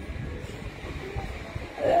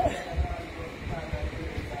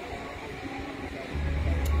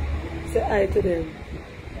 Say hi to them.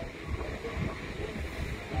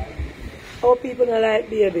 How people don't like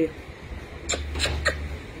baby?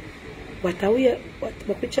 What are we? What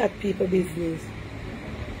we chat people business?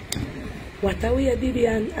 What are we, Didi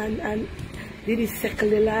and Didi settle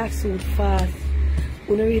the lawsuit fast?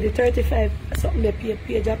 You know, read the 35 something the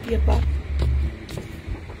page of paper.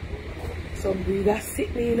 Some breeder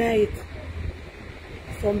sitting in it.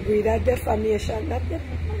 Some breeder defamation, not them.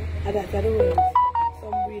 And that's the word.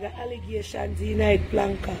 Some breeder allegations in it,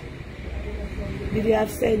 Planka. Did they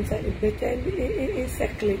have sense? It better in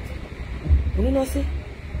settle it. You know, see?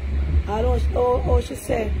 I don't know how she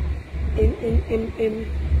said in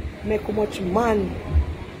make much man.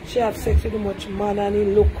 She have sex with much man and he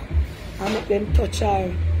look and make them touch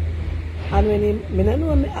her. And when he, I don't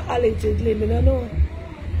know, allegedly, I don't know.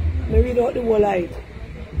 I read out the whole light.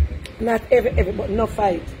 Not every, but no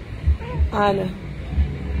fight. And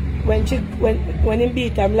when he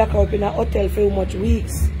beat her, I lock her up in a hotel for much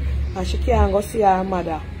weeks. And she can't go see her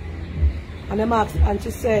mother. And them asked, and she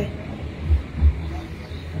said,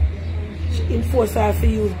 she enforced her to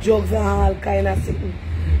use drugs and all kind of thing.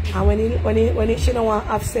 And when she don't want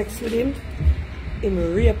to have sex with him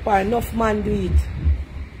rape her. Enough man do it.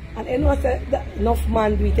 And you know that enough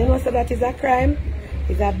man do it. You know that is a crime?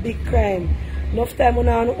 It's a big crime. Enough time you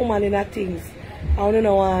know woman in a things. And you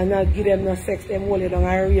don't want to give them no sex, them hold you down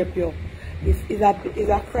and rape you. It's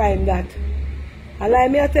a crime that. And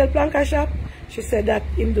like me I tell Planka shop, she said that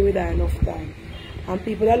him do it enough time. And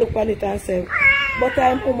people that look on it and say, but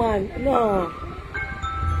I'm woman. No.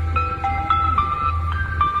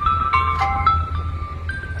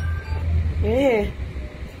 Yeah.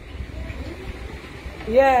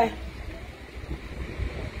 Yeah.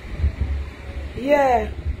 Yeah.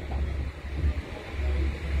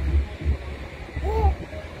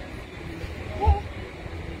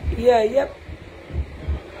 Yeah, yep.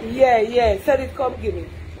 Yeah. Said it come give me.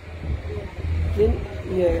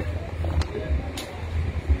 Yeah.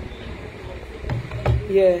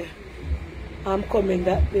 Yeah. I'm coming,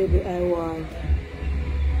 that baby I want.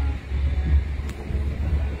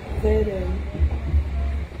 Zayden.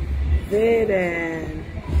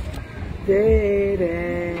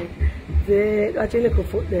 Watch your little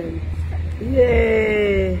foot then.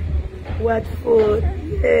 Yeah. What foot?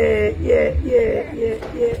 Yeah.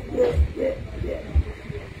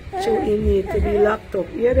 So you need to be locked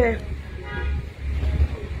up. You there?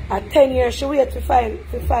 At 10 years, she wait to file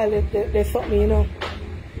the something, you know.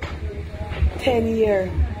 10 years.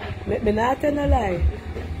 Me not tell no lie.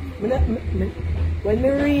 When me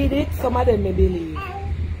read it, some of them me believe.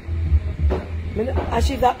 And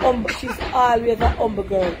she's always a humble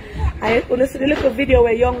girl. I want to see the little video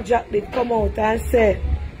where young Jack did come out and say,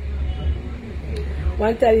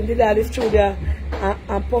 one time he did all this through there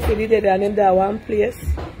and Puffy did it and him there one place,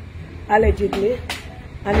 allegedly.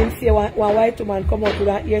 And him see one white woman come out with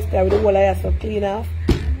an hairstyle with the whole hair so clean off.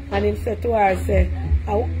 And him said to her, say,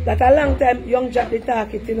 that a long time young Jack did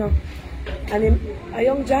talk it, you know. And him, a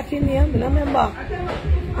young Jack in here, I don't remember.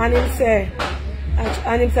 And him say,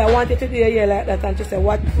 I wanted to do a year like that. And she said,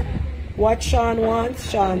 what Sean wants,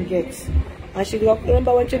 Sean gets. And she go,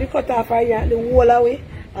 remember when she cut off her hair the whole away,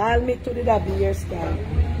 all me to the that hairstyle.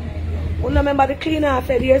 You remember the clean off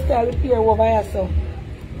the hairstyle with hair over here, so.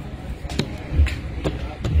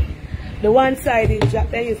 The one side is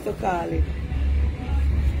Jack, they used to call it.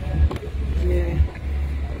 Yeah.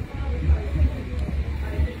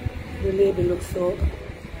 The lady looks so.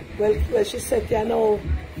 Well, she said, you know,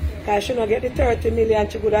 because she not get the 30 million,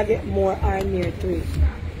 she could have get more or near to it.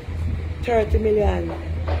 30 million.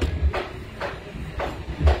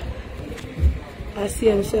 I see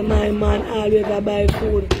him say, my man always buy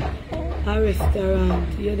food at a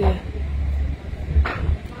restaurant. You there?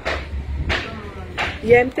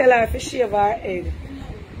 Yeah, him tell her to shave her head.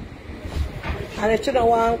 And she don't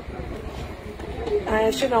want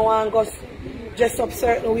to go dress up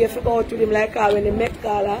certain way to go out with him like her when they make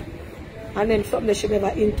her. And then something that she never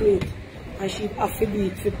into it. And she have to do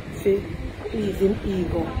it to please him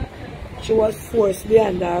ego. She was forced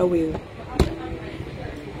beyond her will.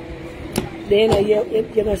 Then you're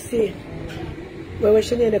gonna see when we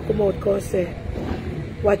should come out and say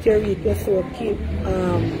what you read you so keep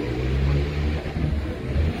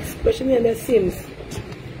especially in the Sims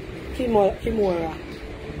Kimura.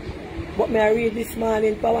 But me I read this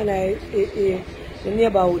morning for when the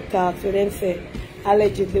neighborhood talk, so them say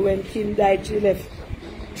allegedly when Kim died she left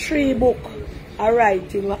 3 books a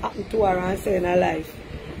writing what happened to her and saying her life.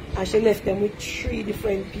 And she left them with 3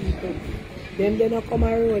 different people. Then they not come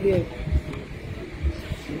around there.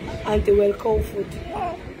 Auntie well comfort.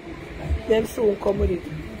 Them soon come with it.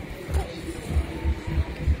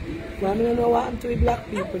 But I don't know what happened to the black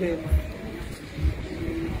people then.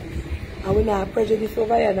 And we not prejudice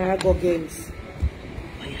over here and I go against.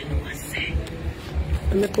 But you know what I say?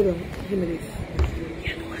 Let me put on, give me this.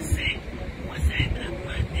 You know what I say? What's that black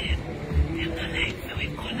man there? They don't like the way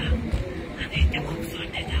color. And they take up so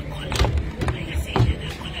they that color. And you see they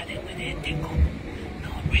that color then when they take up. No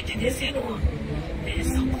prejudice, you know. They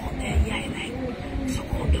suck out their eye like suck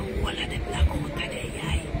out the whole of the black out of their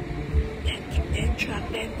eye. Then keep them trap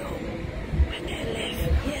them down. When they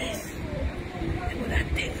left, yes. They would have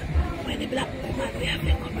taken. When the black woman we have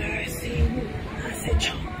like a mercy. I said,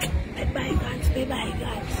 Joe, be bygones, be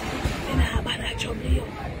bygones. Then I have bad trouble you.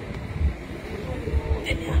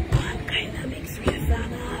 Then you have all kind of mixed race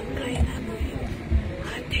and all kind of breed.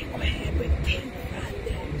 I take away everything from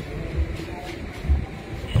them.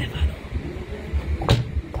 You never know.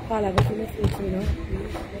 All I got to make it, you know.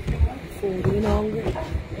 Food, you know, hungry.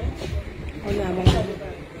 Oh, no, but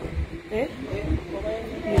eh?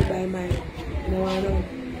 You buy mine. No, I know.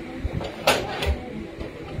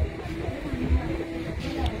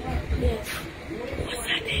 Yes. What's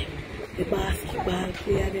that them? The basketball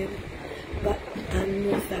player them. But and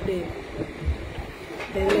most of them.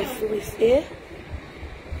 They left with eh?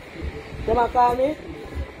 Them a call me?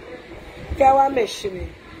 Can one mesh me?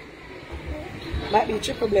 Might be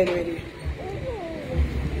triple blend ready.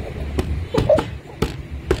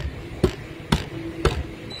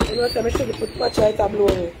 You know what I should put much right and blow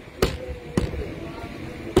me.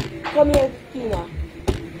 Come here, Tina.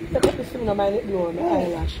 Take up this thing and mind it blow my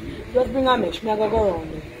eyelash. Just bring a mesh, me I go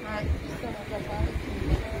around it.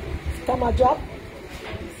 Stomach drop?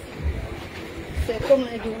 Say, come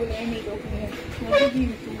and do what I need up here. What do you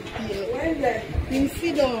do? Where is that? You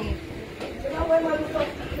sit down. Now when I look up,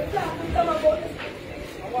 the stomach go.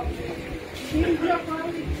 You drop on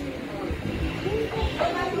it.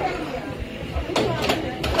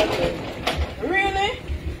 Really?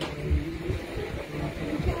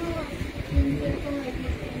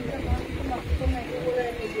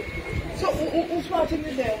 So, who's watching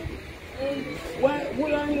you there?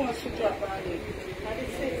 What are you want to drop on it?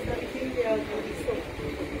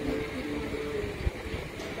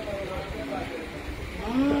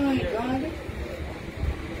 Oh, you got it?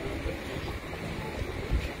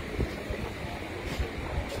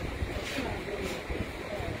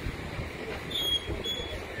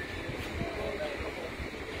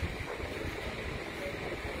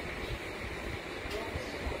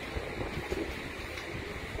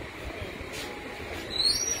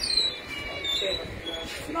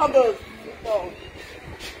 Snuggles. Oh.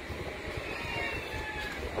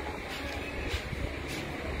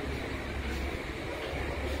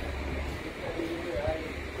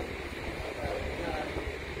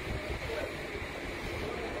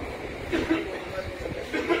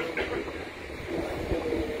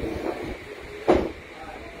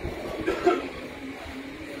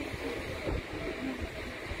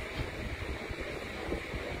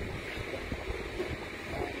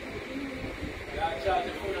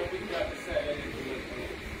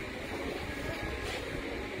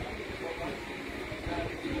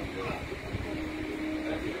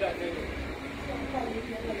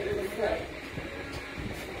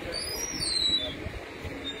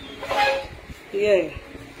 Yeah.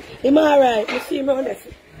 Him alright. You see him on this.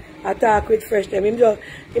 I talk with fresh them. Him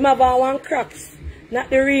have one cracks. Not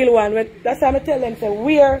the real one. That's why I tell them say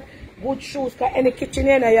wear good shoes, cause any kitchen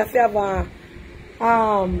in you have to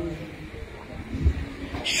have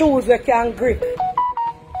shoes that can grip.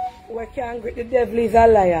 We can grip. The devil is a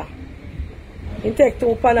liar. He take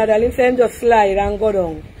 2 Panadol, he say him just slide and go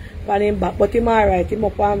down on him back. But him alright, him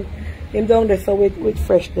up on him down there so with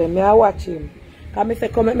fresh them. I watch him. Cause me say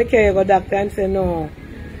come let me carry you go doctor and say no.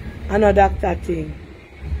 I know doctor thing.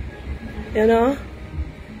 You know?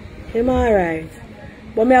 Him alright.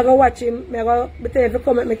 But me I go watch him, me I go tell if you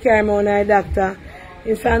come let me carry me on a doctor,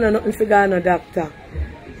 him say I know nothing for go no doctor.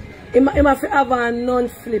 Him have to have on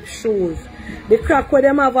non-slip shoes. The crack where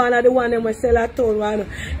them have on are the one them we sell at town.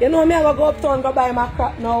 You know me I go uptown go buy my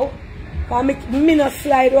crack now. Cause me no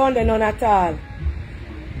slide around there none at all.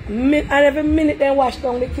 And every minute they wash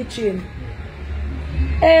down the kitchen.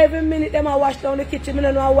 Every minute them a wash down the kitchen. I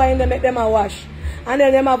don't know why they make them a wash. And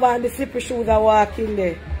then them have on the slippery shoes and walk in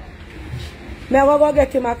there. Me I go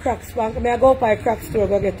get him a Crocs. Me I go up by Crocs store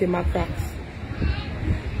go get him a Crocs.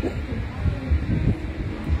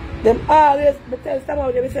 Them always, me tell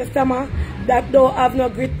Stama, they say Stama, that don't have no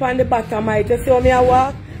grip on the bottom. I just see how me I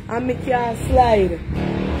walk and me can't slide.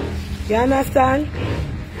 You understand?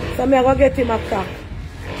 So me I go get him a Croc.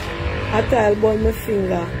 I tell burn my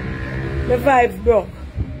finger. My vibes broke.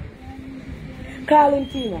 Call him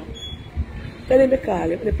Tina. Tell him to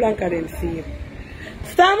call him. The Planka them see him.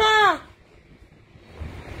 Stama!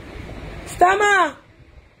 Stama!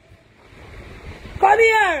 Come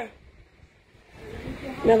here!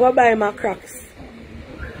 I go buy my Crocs.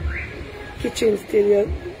 Kitchen still here.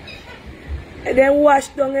 And then wash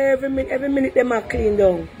down every minute them are clean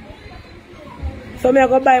down. So I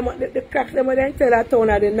go buy the Crocs them then tell that town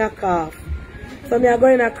they knock off. So I go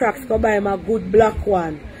in a Crocs go buy my good black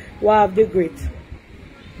one. Who have the grit.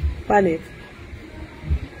 Pan it.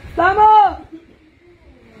 Stama!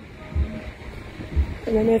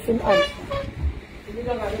 And then I see him out. You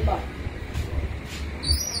don't have the back.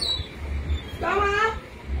 Stama!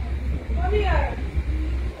 Come here.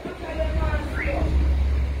 Look at the man.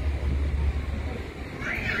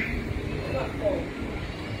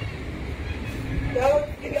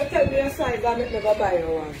 If you tell me your size, I'll make me go buy you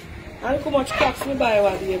one. And look how much Crocs me buy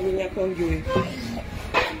one here when you come give it.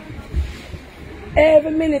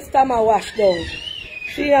 Every minute Stama wash down.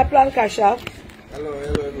 See a Planka shop? Hello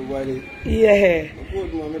everybody. Yeah.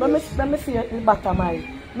 Let me see the bottom eye.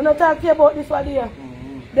 I'm not talking about this one here.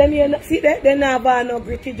 Then you see that they never no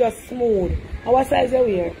gritty, just smooth. And what size you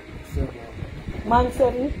wear? 7. Man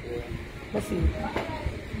 7? Yeah. Let's see.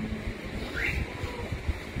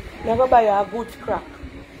 You go buy a good Croc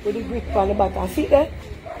with the grip on the bottom. See that?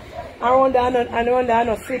 Around there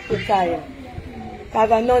no slip with tile.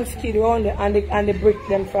 Because a non-skid around there and the brick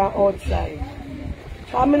them from outside.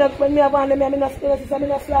 So when me have on them, I'm not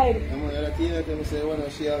slide.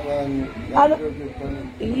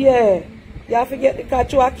 Yeah. You have to get the car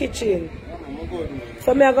to a kitchen.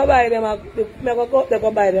 So me go buy them. Me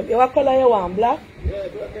go buy them. You what color you want? Black?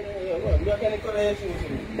 Black any color you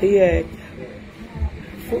choose. Yeah.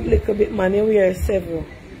 Foot little bit man, you wear several.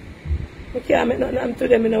 I can't make nothing to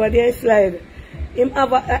them, you know what they slide. Him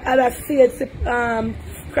have a seed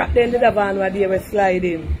crack the end of the van where they were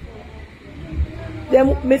sliding.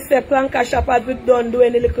 Then Mr. Planka shoppers would done do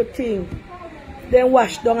any little thing. Then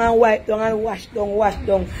wash down and wipe down and wash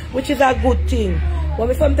down, which is a good thing.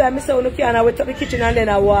 But sometimes I say, you can't wait up the kitchen and then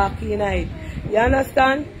I walk in it. You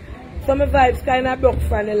understand? So my vibes kind of broke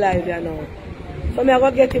from the life, you know. So I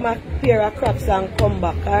go get him a pair of Crocs and come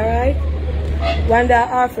back, alright? When they're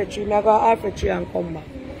halfway tree, I go halfway tree and come back.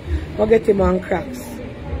 Go get him on Crocs.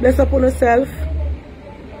 Bless up on yourself.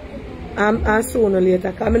 And sooner or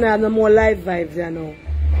later, because I don't have no more live vibes, you know.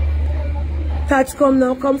 Touch come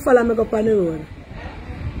now, come follow me up on the road.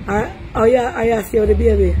 Oh yeah, I see the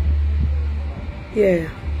baby. Yeah.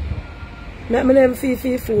 Make me them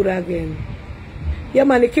feel food again. Yeah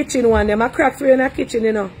man, the kitchen one, them a Crocs were in the kitchen,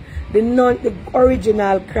 you know. The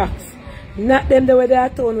original Crocs. Not them the way they are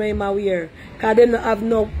town where I wear. Because they don't have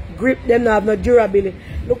no grip, they don't have no durability.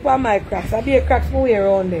 Look at my Crocs. I be a Crocs I wear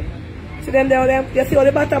around there. See them there, you see how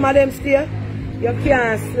the bottom of them stay? You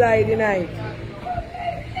can't slide in it.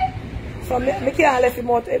 So I can't let him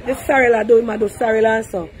out. The sorrel I do sorrel and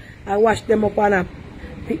so. I wash them up and I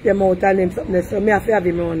pick them out and them something. So I have to have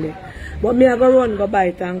him around there. But I go run, go buy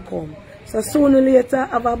it and come. So sooner or later,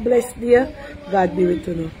 have a blessed day. God be with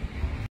you.